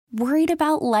Worried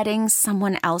about letting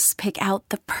someone else pick out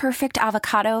the perfect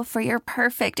avocado for your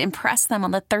perfect impress them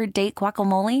on the third date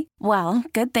guacamole? Well,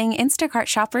 good thing Instacart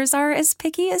shoppers are as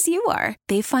picky as you are.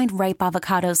 They find ripe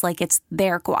avocados like it's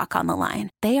their guac on the line.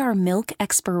 They are milk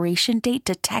expiration date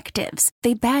detectives.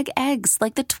 They bag eggs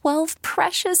like the 12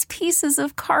 precious pieces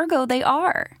of cargo they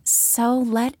are. So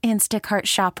let Instacart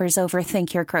shoppers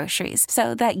overthink your groceries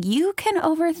so that you can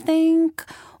overthink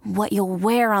what you'll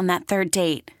wear on that third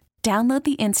date. Download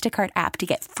the Instacart app to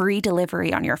get free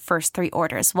delivery on your first 3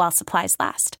 orders while supplies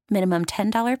last. Minimum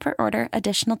 $10 per order.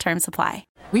 Additional terms apply.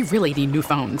 We really need new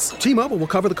phones. T-Mobile will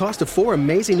cover the cost of 4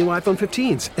 amazing new iPhone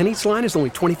 15s, and each line is only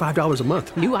 $25 a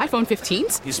month. New iPhone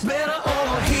 15s? It's better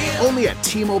over here. Only at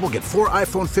T-Mobile, get 4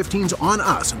 iPhone 15s on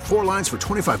us and 4 lines for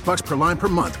 $25 per line per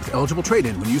month with eligible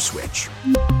trade-in when you switch.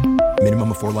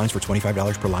 Minimum of 4 lines for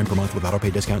 $25 per line per month with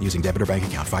autopay discount using debit or bank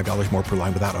account. $5 more per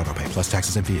line without autopay, plus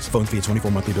taxes and fees. Phone fee at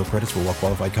 24 monthly bill credits for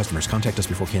well-qualified customers. Contact us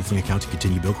before canceling account to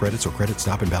continue bill credits or credit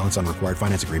stop and balance on required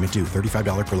finance agreement due.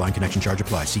 $35 per line connection charge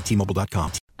applies. See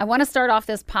T-Mobile.com. I want to start off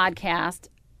this podcast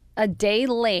a day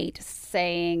late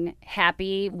saying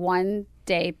happy one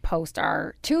day post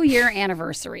our 2-year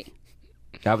anniversary.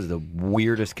 That was the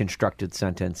weirdest constructed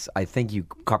sentence I think you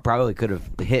probably could have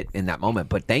hit in that moment.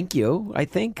 But thank you, I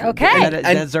think. Okay. Does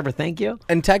that deserve a thank you?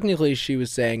 And technically she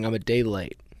was saying I'm a day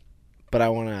late, but I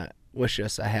want to wish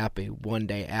us a happy one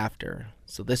day after.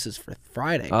 So this is for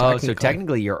Friday. Oh, so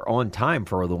technically you're on time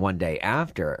for the one day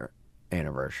after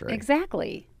anniversary.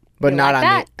 Exactly. But You not like on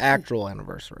that? the actual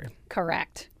anniversary.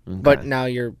 Correct. Okay. But now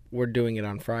we're doing it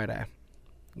on Friday.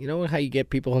 You know how you get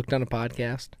people hooked on a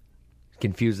podcast?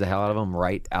 Confuse the hell out of them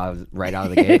right out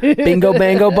of the gate. Bingo,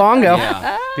 bango, bongo.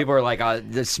 Yeah. People are like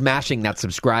just smashing that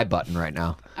subscribe button right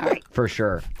now. All right. For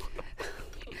sure.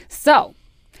 So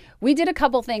we did a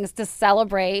couple things to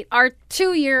celebrate our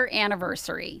 2-year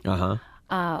anniversary. Uh-huh.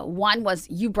 One was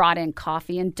you brought in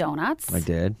coffee and donuts. I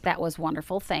did. That was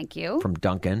wonderful. Thank you. From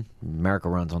Dunkin'. America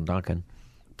runs on Dunkin'.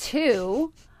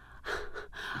 2,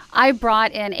 I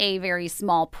brought in a very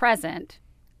small present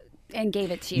and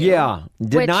gave it to you. Yeah.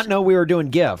 Did not know we were doing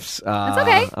gifts. That's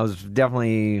okay. I was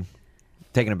definitely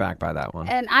taken aback by that one.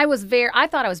 And I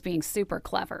thought I was being super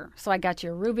clever. So I got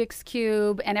you a Rubik's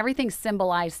Cube, and everything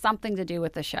symbolized something to do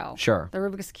with the show. Sure. The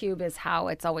Rubik's Cube is how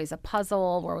it's always a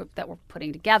puzzle that we're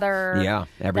putting together. Yeah,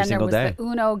 every single day. Then there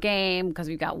was the Uno game, because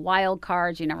we've got wild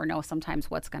cards. You never know sometimes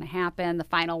what's going to happen. The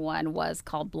final one was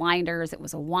called Blinders. It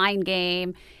was a wine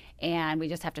game, and we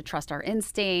just have to trust our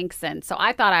instincts. And so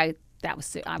I thought I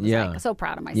was like so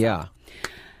proud of myself. Yeah.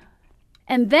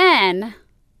 And then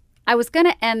I was going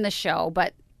to end the show,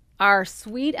 but our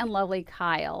sweet and lovely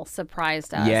Kyle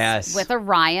surprised us with a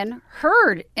Ryan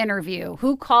Hurd interview,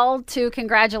 who called to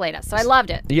congratulate us. So I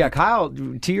loved it. Yeah, Kyle,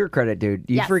 to your credit, dude,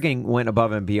 you freaking went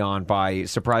above and beyond by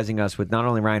surprising us with not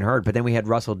only Ryan Hurd, but then we had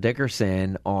Russell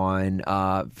Dickerson on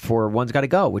for One's Gotta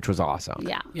Go, which was awesome.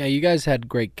 Yeah. Yeah, you guys had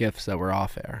great gifts that were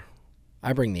off air.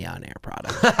 I bring the on-air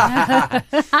product.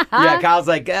 Yeah, Kyle's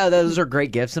like, those are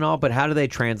great gifts and all, but how do they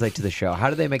translate to the show? How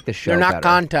do they make the show They're not better?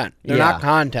 content. They're not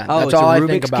content. Oh, That's it's all a I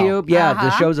Rubik's think about. Cube? Yeah, the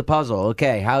show's a puzzle.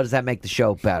 Okay, how does that make the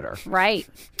show better? Right.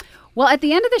 Well, at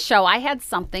the end of the show, I had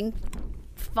something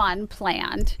fun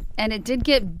planned, and it did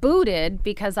get booted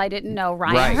because I didn't know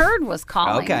Ryan Hurd was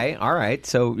calling. Okay, all right.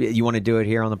 So you want to do it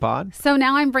here on the pod? So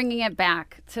now I'm bringing it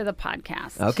back to the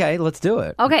podcast. Okay, let's do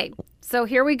it. Okay, so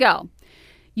here we go.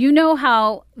 You know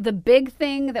how the big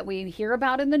thing that we hear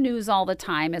about in the news all the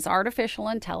time is artificial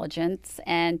intelligence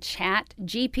and chat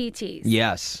GPTs.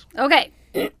 Yes. Okay.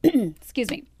 Excuse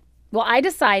me. Well, I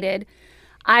decided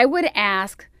I would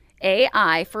ask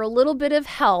AI for a little bit of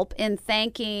help in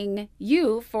thanking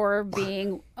you for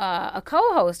being a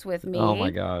co-host with me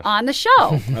on the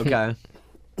show. Okay.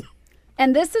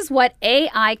 And this is what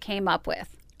AI came up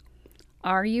with.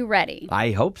 Are you ready?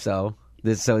 I hope so.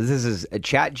 This is a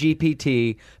chat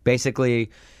GPT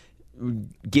basically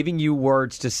giving you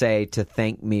words to say to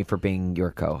thank me for being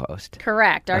your co-host.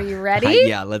 Correct. Are you ready?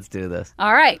 Yeah, let's do this.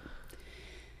 All right.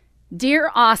 Dear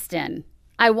Austin,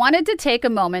 I wanted to take a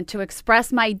moment to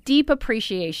express my deep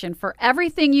appreciation for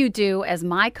everything you do as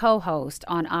my co-host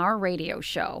on our radio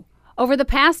show. Over the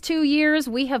past 2 years,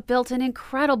 we have built an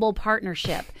incredible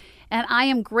partnership, and I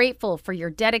am grateful for your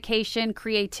dedication,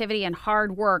 creativity, and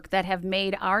hard work that have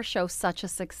made our show such a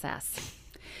success.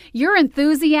 Your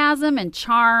enthusiasm and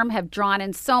charm have drawn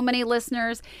in so many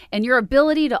listeners, and your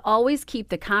ability to always keep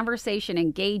the conversation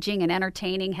engaging and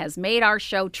entertaining has made our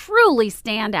show truly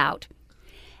stand out.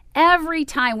 Every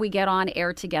time we get on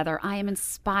air together, I am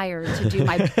inspired to do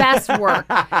my best work.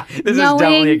 This is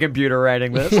definitely a computer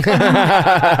writing this.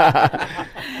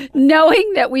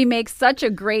 Knowing that we make such a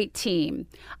great team.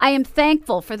 I am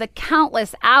thankful for the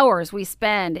countless hours we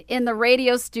spend in the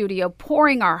radio studio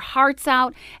pouring our hearts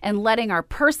out and letting our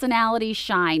personalities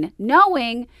shine,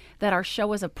 knowing that our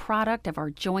show is a product of our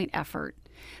joint effort.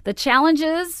 The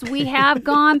challenges we have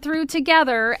gone through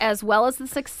together, as well as the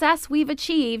success we've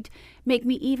achieved, make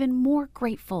me even more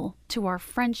grateful to our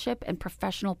friendship and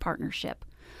professional partnership.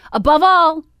 Above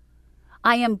all,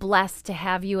 I am blessed to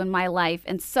have you in my life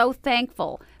and so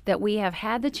thankful that we have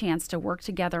had the chance to work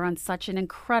together on such an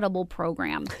incredible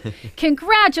program.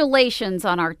 Congratulations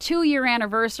on our 2-year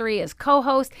anniversary as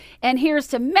co-host, and here's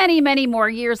to many, many more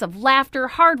years of laughter,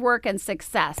 hard work, and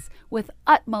success. With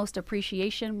utmost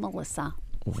appreciation, Melissa.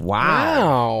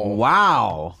 Wow.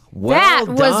 Well that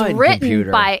was done, written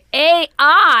computer. by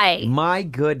AI. My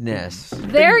goodness.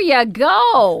 There you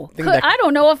go. I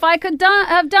don't know if I could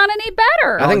have done any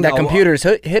better. I think that computer's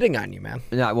hitting on you, man.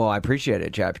 Yeah, well, I appreciate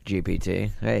it, ChatGPT.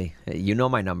 Hey, you know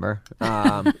my number.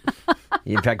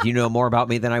 In fact, you know more about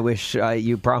me than I wish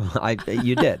you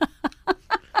did.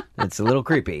 It's a little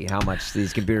creepy how much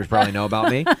these computers probably know about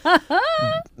me.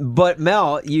 But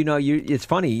Mel, it's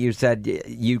funny. You said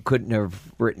you couldn't have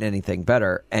written anything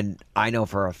better, and I know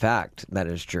for a fact that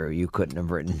is true. You couldn't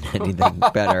have written anything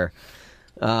better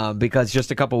because just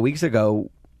a couple of weeks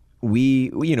ago, we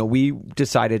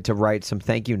decided to write some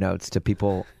thank you notes to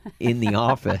people in the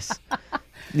office.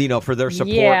 For their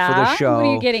support for the show. What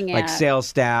are you getting at? Like sales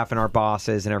staff and our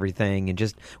bosses and everything. And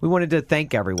just, we wanted to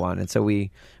thank everyone. And so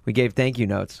we gave thank you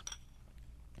notes.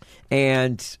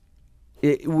 And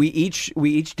we each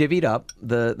divvied up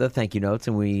the thank you notes.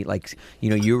 And we,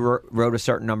 you wrote a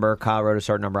certain number, Kyle wrote a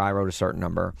certain number, I wrote a certain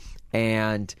number.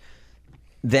 And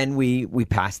then we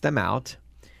passed them out.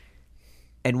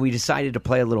 And we decided to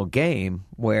play a little game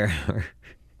where,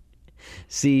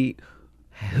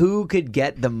 who could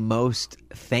get the most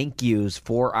thank yous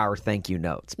for our thank you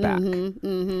notes back?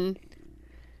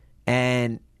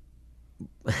 And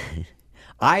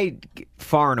I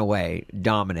far and away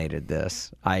dominated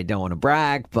this. I don't want to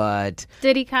brag, but...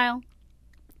 Did he, Kyle?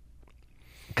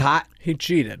 He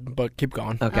cheated, but keep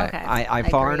going. Okay. I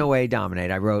far and away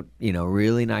dominated. I wrote,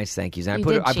 really nice thank yous. And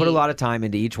I put a lot of time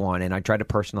into each one, and I tried to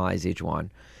personalize each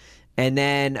one. And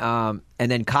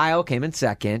then Kyle came in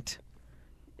second.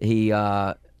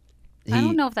 I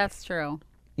don't know if that's true.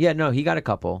 Yeah, no, he got a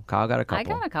couple. Kyle got a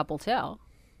couple. I got a couple too.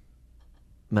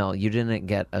 Mel, you didn't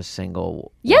get a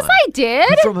single Yes, one. I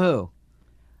did. From who?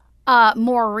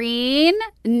 Maureen,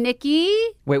 Nikki.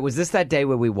 Wait, was this that day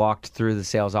where we walked through the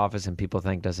sales office and people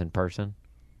thanked us in person?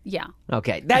 Yeah.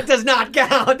 Okay, that does not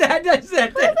count. That doesn't.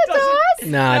 No, it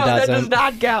doesn't. That does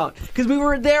not count. Because we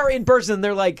were there in person.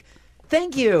 They're like,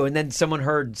 thank you. And then someone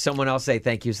heard someone else say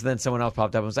thank you. So then someone else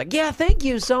popped up and was like, yeah, thank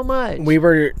you so much. We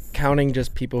were counting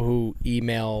just people who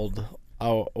emailed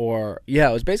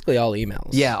it was basically all emails.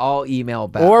 Yeah, all email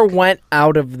back. Or went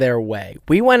out of their way.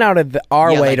 We went out of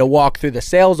our way to walk through the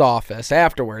sales office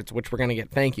afterwards, which we're going to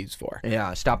get thank yous for.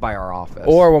 Yeah, stop by our office.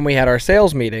 Or when we had our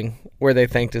sales meeting where they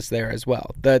thanked us there as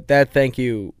well. That thank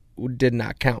you did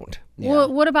not count. Yeah.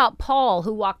 Well, what about Paul,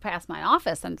 who walked past my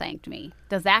office and thanked me?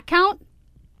 Does that count?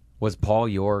 Was Paul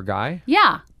your guy?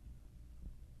 Yeah.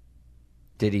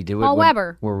 Did he do it? Paul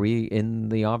Weber. Were we in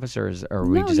the office or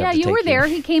we just have to you were there.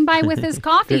 He came by with his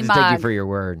coffee mug. Thank you for your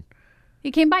word. He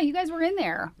came by. You guys were in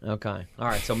there. Okay. All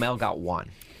right. So Mel got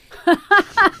one.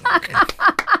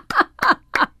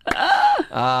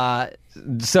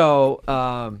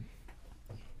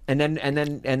 And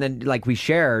then like we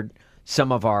shared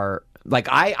some of our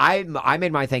I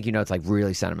made my thank you notes like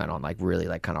really sentimental and like really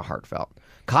like kind of heartfelt.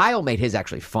 Kyle made his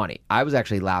actually funny. I was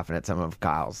actually laughing at some of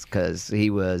Kyle's because he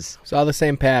was... Saw the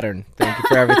same pattern. Thank you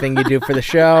for everything you do for the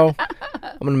show.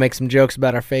 I'm going to make some jokes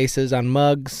about our faces on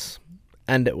mugs.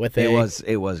 End it with It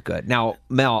was good. Now,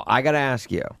 Mel, I got to ask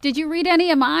you. Did you read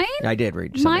any of mine? I did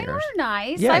read some mine of yours. Mine were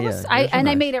nice. Yeah,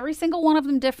 I made every single one of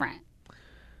them different.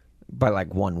 By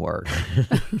like one word.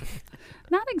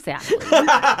 Not exactly.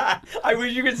 I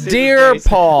wish you could see Dear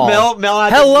Paul. Mel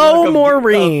had hello,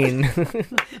 Maureen.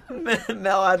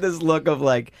 Mel had this look of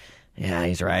like, yeah,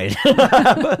 he's right.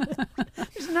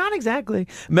 It's not exactly.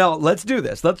 Mel, let's do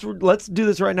this. Let's do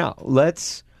this right now.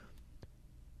 Let's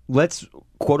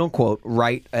quote unquote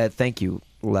write a thank you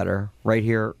letter right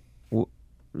here,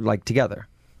 like together.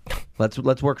 Let's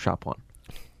workshop one.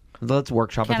 Let's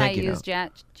workshop a thank you note. Can I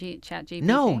use ChatGPT?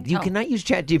 No, you cannot use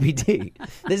ChatGPT.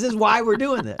 This is why we're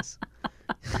doing this.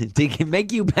 To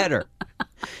make you better.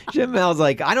 Mel's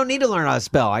like, I don't need to learn how to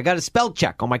spell. I got a spell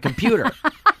check on my computer.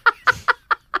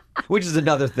 Which is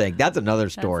another thing. That's another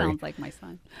story. That sounds like my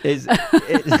son.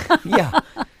 Yeah.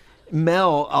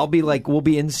 Mel, I'll be like, we'll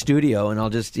be in studio and I'll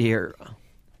just hear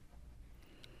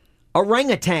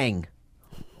orangutan.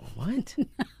 What?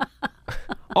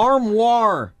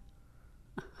 Armoire.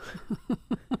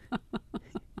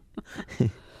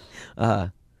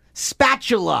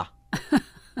 Spatula. I'll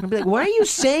be like, why are you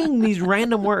saying these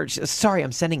random words? Sorry,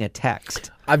 I'm sending a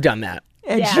text. I've done that.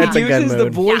 And she That's a good uses the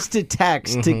mood. voice to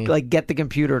text to like get the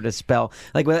computer to spell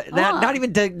like that. Not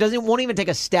even won't even take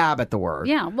a stab at the word.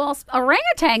 Yeah, well,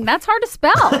 orangutan, that's hard to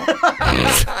spell.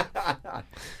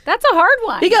 That's a hard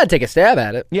one. You got to take a stab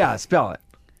at it. Yeah, spell it.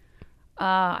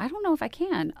 I don't know if I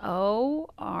can.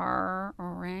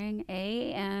 Orang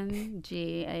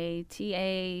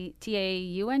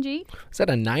A-N-G-A-T-A-T-A-U-N-G? Is that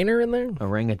a niner in there?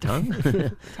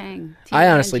 Orangutan? Tang. I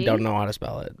honestly T-A-N-G? don't know how to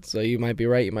spell it. So you might be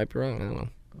right, you might be wrong. I don't know.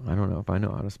 I don't know if I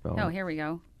know how to spell Oh, it. here we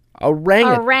go.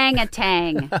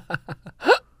 Orangutan.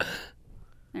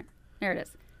 There it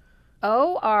is.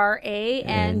 O-R-A-N-G-U-T-A-N.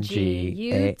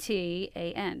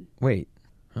 Wait.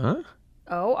 Huh?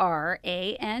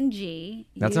 O-R-A-N-G.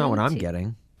 That's not what I'm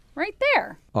getting. Right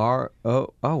there.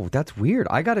 Oh, that's weird.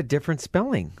 I got a different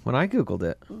spelling when I Googled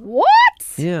it. What?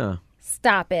 Yeah.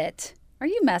 Stop it. Are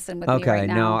you messing with me Okay, right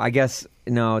now? no, I guess,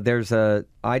 no,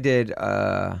 I did,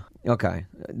 okay,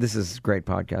 this is great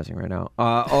podcasting right now.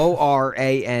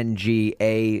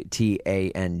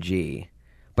 Orangatang.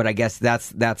 But I guess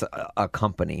that's a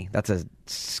company. That's a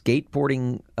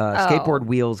skateboard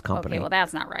wheels company. Okay, well,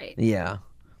 that's not right. Yeah.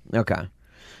 Okay.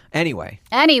 Anyway,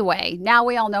 now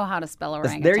we all know how to spell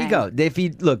orangutan. there you go. If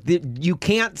you look, you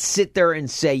can't sit there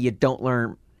and say you don't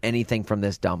learn anything from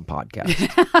this dumb podcast.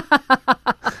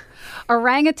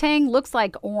 Orangutan looks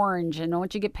like orange, and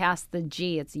once you get past the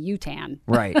G, it's Utan.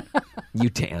 Right.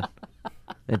 Utan.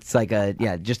 It's like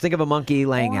just think of a monkey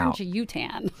laying out. Orange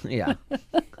Utan. Yeah.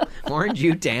 Orange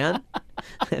Utan?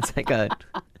 It's like a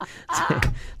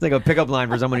pickup line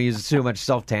for someone who uses too much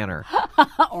self-tanner.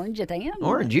 Orange Utan?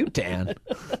 Orange Utan.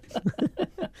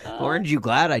 Orange, you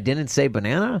glad I didn't say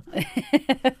banana?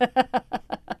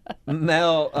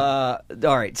 Mel, all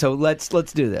right, so let's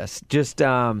do this. Just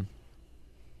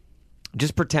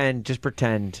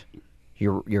pretend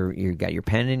you got your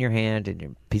pen in your hand and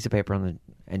your piece of paper on the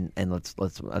and let's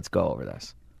go over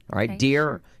this. All right,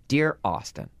 Okay, dear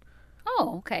Austin.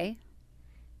 Oh, okay.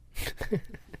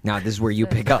 Now this is where you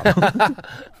pick up.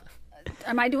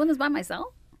 Am I doing this by myself?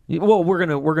 Well, we're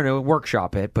gonna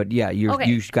workshop it, but yeah,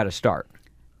 you got to start.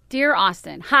 Dear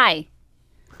Austin, hi.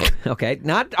 Okay,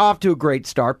 not off to a great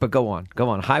start, but go on.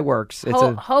 Hi works.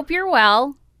 Hope you're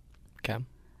well. Okay.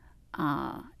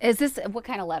 Is this what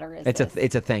kind of letter is this?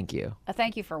 It's a thank you A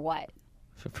thank you for what?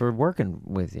 for working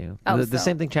with you. Oh, the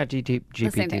same thing ChatGPT.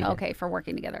 The same thing. Okay, for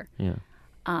working together. Yeah.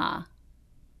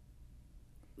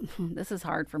 This is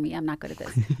hard for me. I'm not good at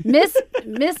this.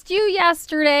 Missed you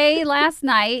last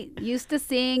night. Used to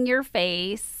seeing your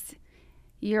face.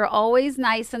 You're always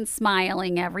nice and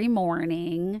smiling every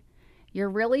morning. You're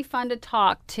really fun to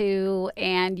talk to,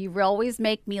 and you always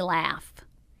make me laugh.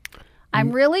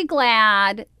 I'm really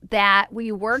glad that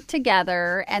we work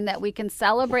together and that we can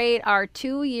celebrate our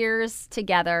 2 years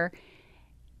together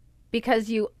because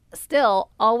you still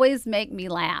always make me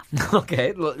laugh.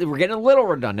 Okay, we're getting a little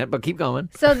redundant, but keep going.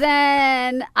 So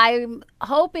then I'm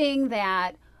hoping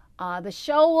that the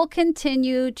show will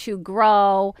continue to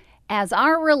grow as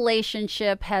our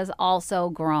relationship has also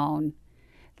grown.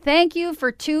 Thank you for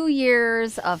 2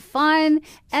 years of fun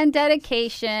and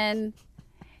dedication.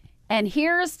 And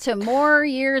here's to more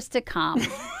years to come.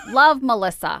 Love,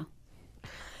 Melissa.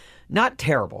 Not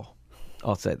terrible.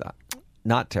 I'll say that.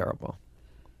 Not terrible.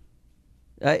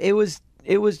 That was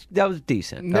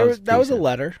decent. That was a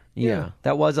letter. Yeah,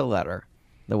 that was a letter.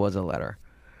 The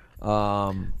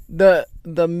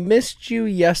missed you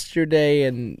yesterday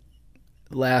and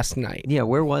last night. Yeah,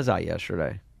 where was I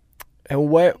yesterday? And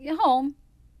what? You're home.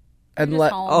 And You're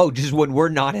just home. Oh, just when we're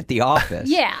not at the office.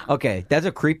 Yeah. Okay, that's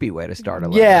a creepy way to start a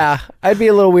letter. Yeah, I'd be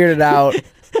a little weirded out.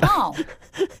 Oh.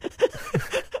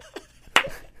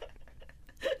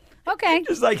 Okay.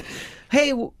 Just like,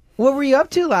 hey, what were you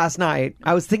up to last night?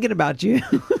 I was thinking about you.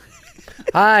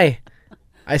 Hi,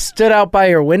 I stood out by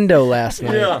your window last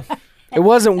night. Yeah. It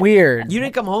wasn't weird. You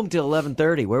didn't come home till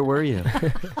 11:30. Where were you?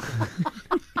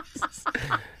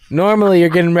 Normally, you're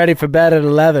getting ready for bed at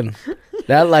 11.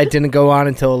 That light didn't go on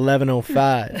until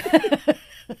 11:05.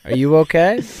 Are you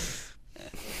okay?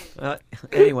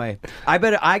 Anyway, I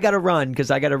got to run because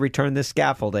I got to return this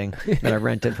scaffolding that I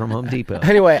rented from Home Depot.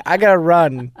 Anyway, I gotta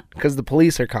run because the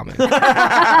police are coming.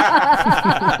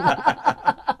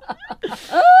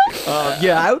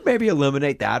 Yeah, I would maybe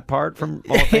eliminate that part from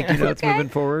all thank you notes moving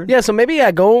forward. Yeah, so maybe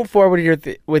go forward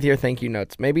with your thank you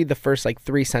notes. Maybe the first like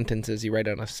 3 sentences you write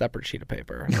on a separate sheet of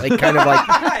paper, like kind of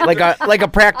like a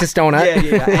practice donut.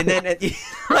 Yeah. And then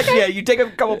you take a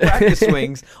couple practice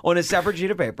swings on a separate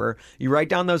sheet of paper. You write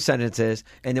down those sentences,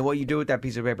 and then what you do with that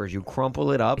piece of paper is you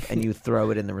crumple it up and you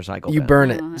throw it in the recycle You bin.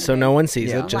 burn it so no one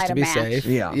sees it, just Light to a be match. safe.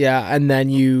 Yeah. And then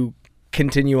you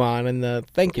continue on in the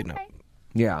thank you note.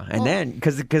 Yeah, and then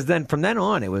because then from then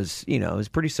on it was it was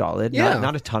pretty solid. Yeah.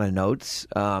 Not a ton of notes.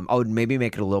 I would maybe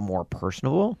make it a little more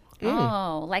personable.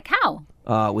 Oh, like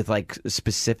how? With like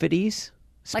specificities.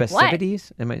 Like what?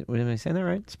 Specificities. Am I saying that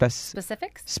right?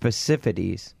 Specifics?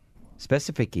 Specificities.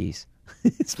 Specificities.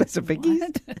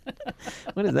 Specificities?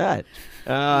 What is that?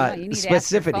 Oh, you need to ask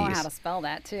your phone Specificities. how to spell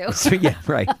that too. So, yeah,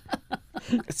 right.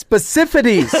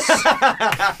 Specificities.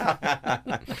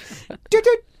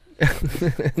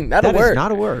 Not a That is word.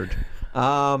 not a word.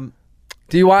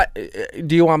 Do you want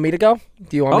me to go?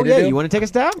 Do you want Oh me to yeah, do? you want to take a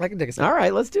stab? I can take a stab. All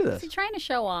right, let's do this. Is he trying to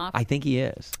show off? I think he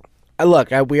is. Look,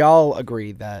 we all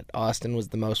agree that Austin was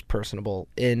the most personable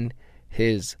in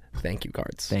his thank you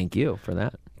cards. Thank you for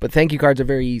that. But thank you cards are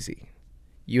very easy.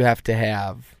 You have to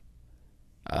have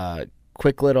a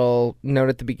quick little note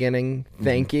at the beginning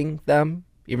thanking them,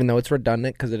 even though it's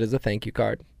redundant because it is a thank you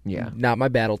card. Yeah. Not my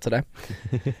battle today.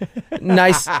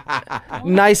 Nice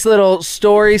little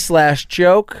story /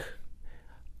 joke.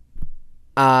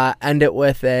 End it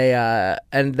with a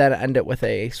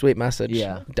sweet message.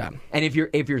 Yeah. Done. And if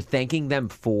you're thanking them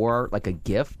for like a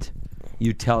gift,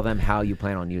 you tell them how you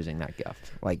plan on using that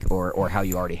gift, like or how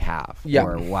you already have, Yeah.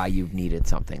 or why you've needed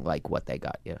something, like what they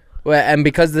got you. Well, and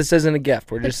because this isn't a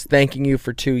gift, we're just thanking you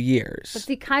for 2 years. But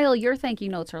see, Kyle, your thank you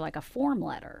notes are like a form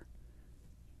letter.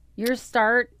 Your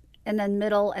start and then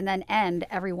middle and then end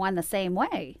every one the same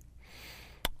way.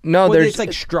 No, Well, there's it's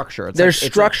like structure. It's there's like,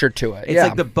 it's structure like, to it. It's Yeah.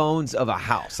 like the bones of a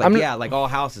house. Like like all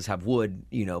houses have wood,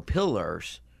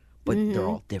 pillars, but they're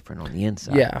all different on the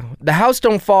inside. Yeah. The house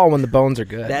don't fall when the bones are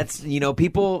good. That's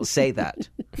people say that.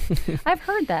 I've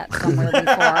heard that somewhere before.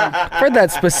 I've heard that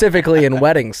specifically in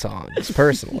wedding songs,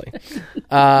 personally.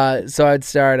 So I'd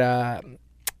start,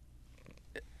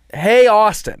 hey,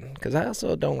 Austin, because I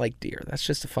also don't like deer. That's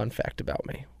just a fun fact about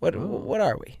me. What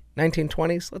are we?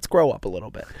 1920s? Let's grow up a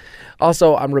little bit.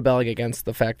 Also, I'm rebelling against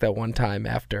the fact that one time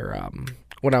after,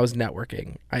 when I was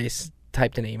networking, I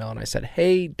typed an email and I said,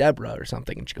 hey, Deborah, or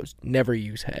something. And she goes, never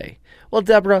use hey. Well,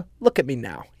 Deborah, look at me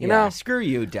now. You know? Screw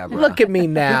you, Deborah. Look at me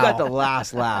now. You got the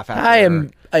last laugh. After I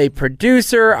am a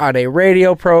producer on a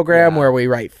radio program where we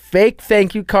write fake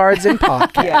thank you cards and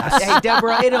podcasts. Yeah. Hey,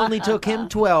 Deborah, it only took him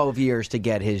 12 years to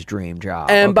get his dream job.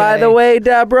 And by the way,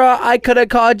 Deborah, I could have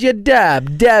called you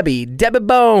Debbie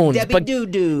Bones. Debbie but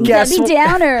Doo-Doo. guess Debbie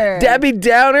Downer. Debbie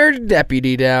Downer,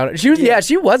 Deputy Downer. She was,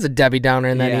 she was a Debbie Downer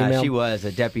in that email. she was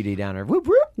a deputy downer. Whoop,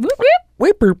 whoop. Whoop, whoop.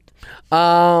 Weep,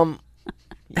 boop.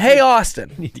 Hey,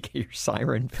 Austin. You need to get your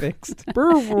siren fixed.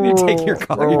 You need to take your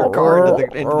car into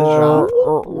the shop.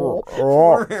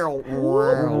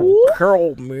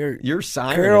 Kill me. Your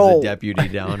siren Carol. is a deputy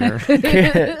downer.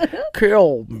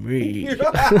 Kill me.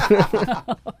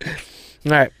 All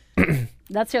right.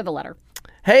 Let's hear the letter.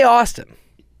 Hey, Austin.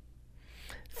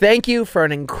 Thank you for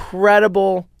an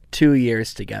incredible 2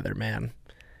 years together, man.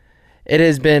 It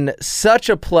has been such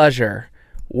a pleasure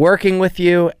working with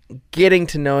you, getting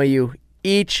to know you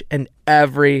each and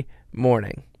every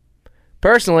morning.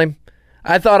 Personally,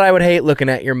 I thought I would hate looking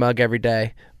at your mug every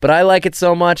day, but I like it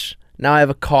so much, now I have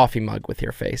a coffee mug with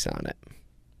your face on it.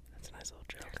 That's a nice little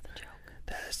joke.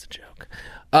 That is the joke.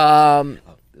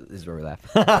 This is where we laugh.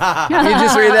 You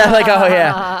just read that like, oh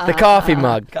yeah, the coffee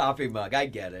mug. Coffee mug. I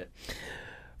get it.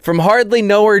 From hardly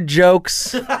knower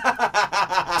jokes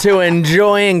to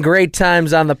enjoying great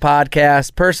times on the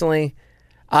podcast, personally,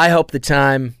 I hope the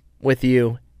time with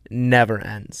you never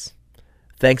ends.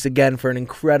 Thanks again for an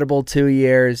incredible 2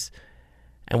 years,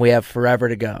 and we have forever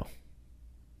to go.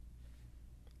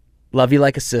 Love you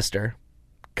like a sister,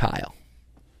 Kyle.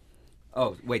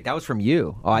 Oh, wait, that was from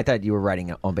you. Oh, I thought you were writing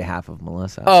it on behalf of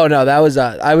Melissa. Oh, no, that was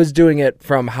I was doing it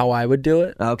from how I would do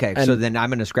it. Okay, And- so then I'm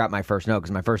going to scrap my first note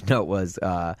because my first note was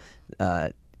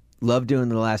love doing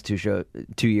the last 2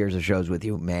 years of shows with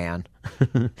you, man.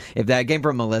 If that came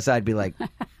from Melissa, I'd be like, why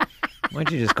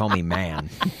don't you just call me man?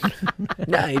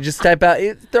 No, you just type out,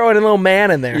 you throw in a little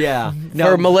man in there. Yeah.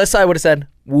 For Melissa, I would have said,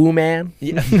 woo, man.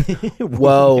 Yeah.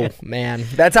 Whoa, man.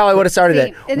 That's how I would have started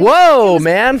See, it. it- Whoa, it was-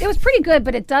 man. It was pretty good,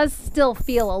 but it does still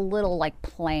feel a little like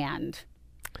planned.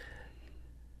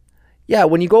 Yeah,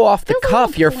 when you go off the Feels a cuff,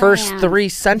 little your first bland. 3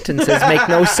 sentences make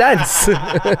no sense.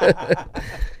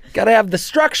 Gotta have the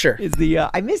structure. Is the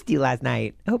I missed you last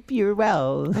night. Hope you're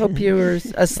well. Hope you were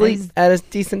asleep at a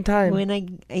decent time. When I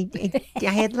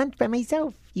had lunch by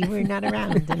myself, you were not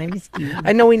around, and I missed you.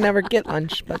 I know we never get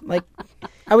lunch, but like,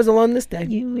 I was alone this day.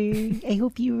 I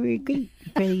hope you were great.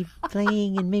 Probably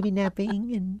playing and maybe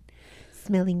napping and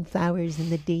smelling flowers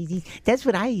and the daisies. That's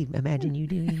what I imagine you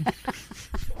doing.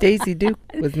 Daisy Duke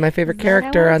was my favorite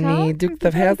character on the Duke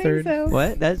of Hazzard. So.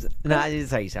 What? That's how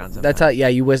you sound. That's how. Yeah,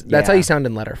 That's how you sound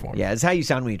in letter form. Yeah, that's how you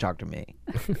sound when you talk to me.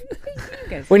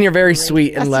 When you're very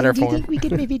sweet in letter Do you form. think we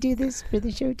could maybe do this for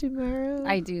the show tomorrow?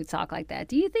 I do talk like that.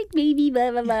 Do you think maybe blah,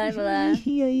 blah, blah, blah?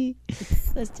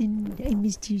 Austin, I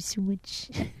missed you so much.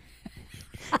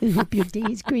 I hope your day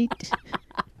is great.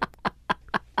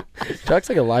 Chuck's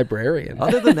like a librarian.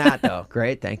 Other than that, though,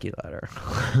 great. Thank you, letter.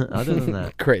 Other than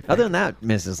that, Great. Other than that,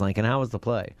 Mrs. Lincoln, how was the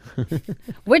play?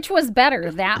 Which was better,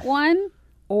 that one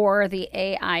or the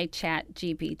AI Chat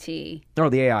GPT? Oh,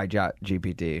 the AI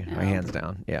GPT, hands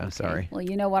down. Yeah, sorry. Well,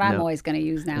 you know what I'm always going to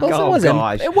use now. Well,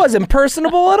 gosh. it wasn't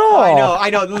personable at all.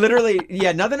 I know. Literally,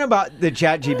 yeah, nothing about the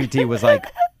Chat GPT was like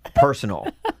personal.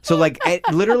 So, like,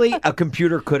 literally, a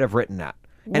computer could have written that.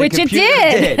 And Which a it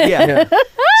computer did. Yeah.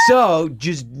 So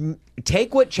just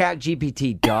take what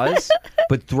ChatGPT does,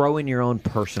 but throw in your own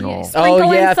personal.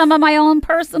 Sprinkle in some of my own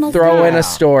personal Throw stuff. in a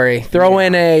story. Throw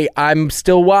in I'm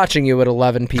still watching you at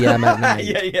 11 p.m. at night.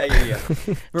 Yeah.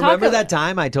 Remember that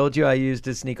time I told you I used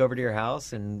to sneak over to your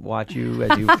house and watch you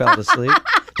as you fell asleep?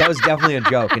 That was definitely a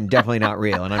joke and definitely not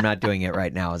real, and I'm not doing it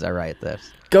right now as I write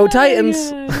this. Go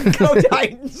Titans. Go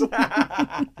Titans.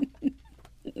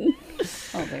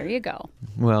 Oh, there you go.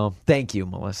 Well, thank you,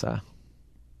 Melissa.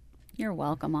 You're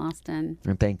welcome, Austin.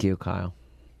 And thank you, Kyle.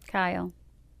 Kyle.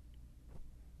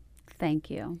 Thank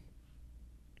you.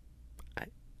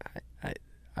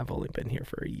 I've only been here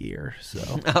for a year,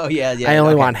 so. Oh, yeah. I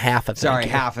only want half a thank Sorry,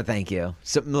 you. half a thank you.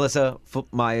 So, Melissa,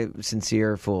 my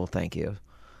sincere full thank you.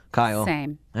 Kyle.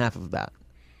 Same. Half of that.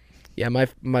 Yeah, my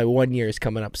 1 year is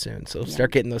coming up soon, so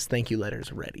start getting those thank you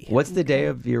letters ready. What's the day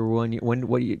of your 1 year?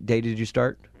 What day did you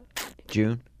start?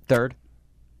 June 3rd?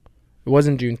 It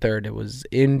wasn't June 3rd. It was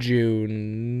in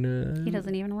June. He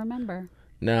doesn't even remember.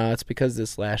 No, it's because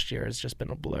this last year has just been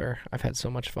a blur. I've had so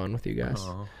much fun with you guys.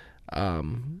 Well,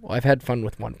 I've had fun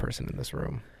with one person in this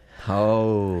room.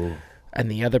 Oh. And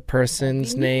the other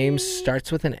person's name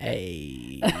starts with an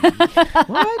A.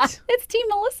 What? It's Team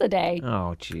Melissa Day.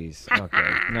 Oh, jeez.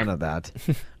 Okay. None of that.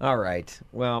 All right.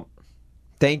 Well,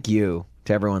 thank you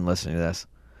to everyone listening to this.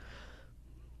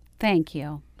 Thank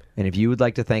you. And if you would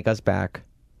like to thank us back,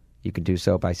 you can do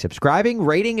so by subscribing,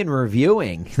 rating, and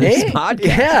reviewing this podcast.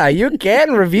 Yeah, you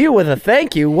can review with a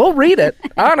thank you. We'll read it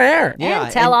on air. Yeah,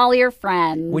 and tell all your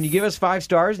friends. When you give us 5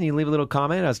 stars and you leave a little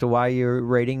comment as to why you're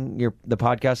rating the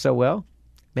podcast so well,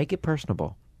 make it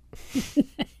personable.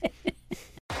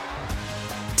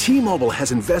 T-Mobile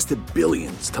has invested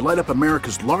billions to light up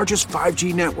America's largest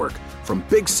 5G network, from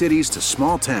big cities to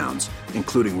small towns,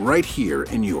 including right here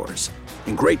in yours.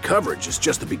 And great coverage is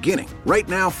just the beginning. Right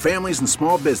now, families and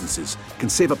small businesses can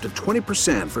save up to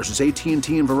 20% versus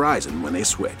AT&T and Verizon when they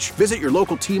switch. Visit your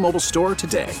local T-Mobile store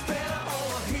today.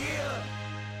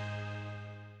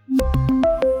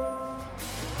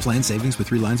 Plan savings with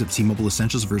 3 lines of T-Mobile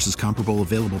Essentials versus comparable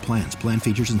available plans. Plan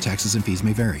features and taxes and fees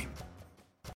may vary.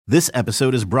 This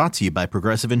episode is brought to you by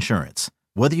Progressive Insurance.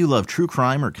 Whether you love true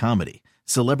crime or comedy,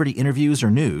 celebrity interviews or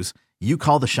news, you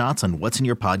call the shots on what's in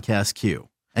your podcast queue.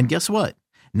 And guess what?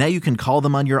 Now you can call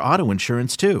them on your auto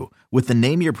insurance too with the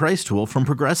Name Your Price tool from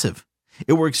Progressive.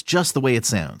 It works just the way it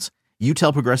sounds. You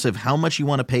tell Progressive how much you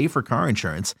want to pay for car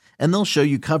insurance, and they'll show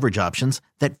you coverage options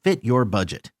that fit your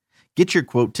budget. Get your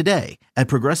quote today at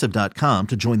Progressive.com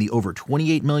to join the over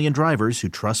 28 million drivers who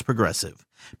trust Progressive.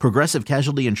 Progressive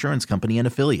Casualty Insurance Company and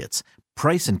Affiliates.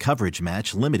 Price and coverage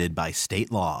match limited by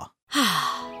state law.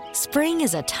 Spring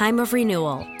is a time of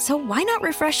renewal, so why not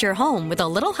refresh your home with a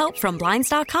little help from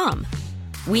Blinds.com?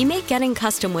 We make getting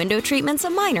custom window treatments a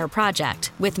minor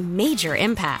project with major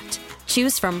impact.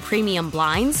 Choose from premium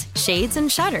blinds, shades,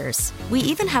 and shutters. We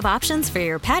even have options for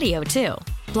your patio, too.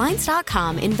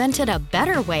 Blinds.com invented a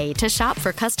better way to shop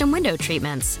for custom window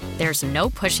treatments. There's no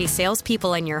pushy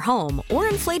salespeople in your home or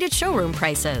inflated showroom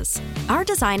prices. Our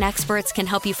design experts can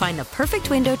help you find the perfect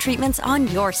window treatments on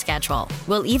your schedule.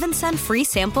 We'll even send free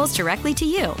samples directly to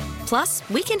you. Plus,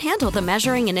 we can handle the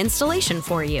measuring and installation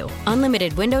for you.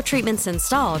 Unlimited window treatments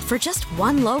installed for just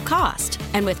one low cost.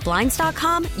 And with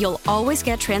Blinds.com, you'll always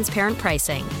get transparent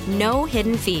pricing, no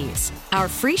hidden fees. Our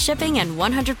free shipping and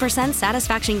 100%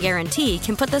 satisfaction guarantee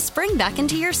can put the spring back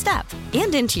into your step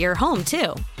and into your home,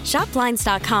 too. Shop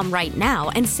Blinds.com right now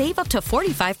and save up to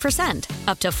 45%.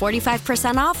 Up to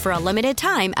 45% off for a limited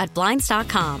time at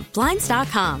Blinds.com.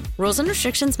 Blinds.com. Rules and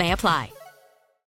restrictions may apply.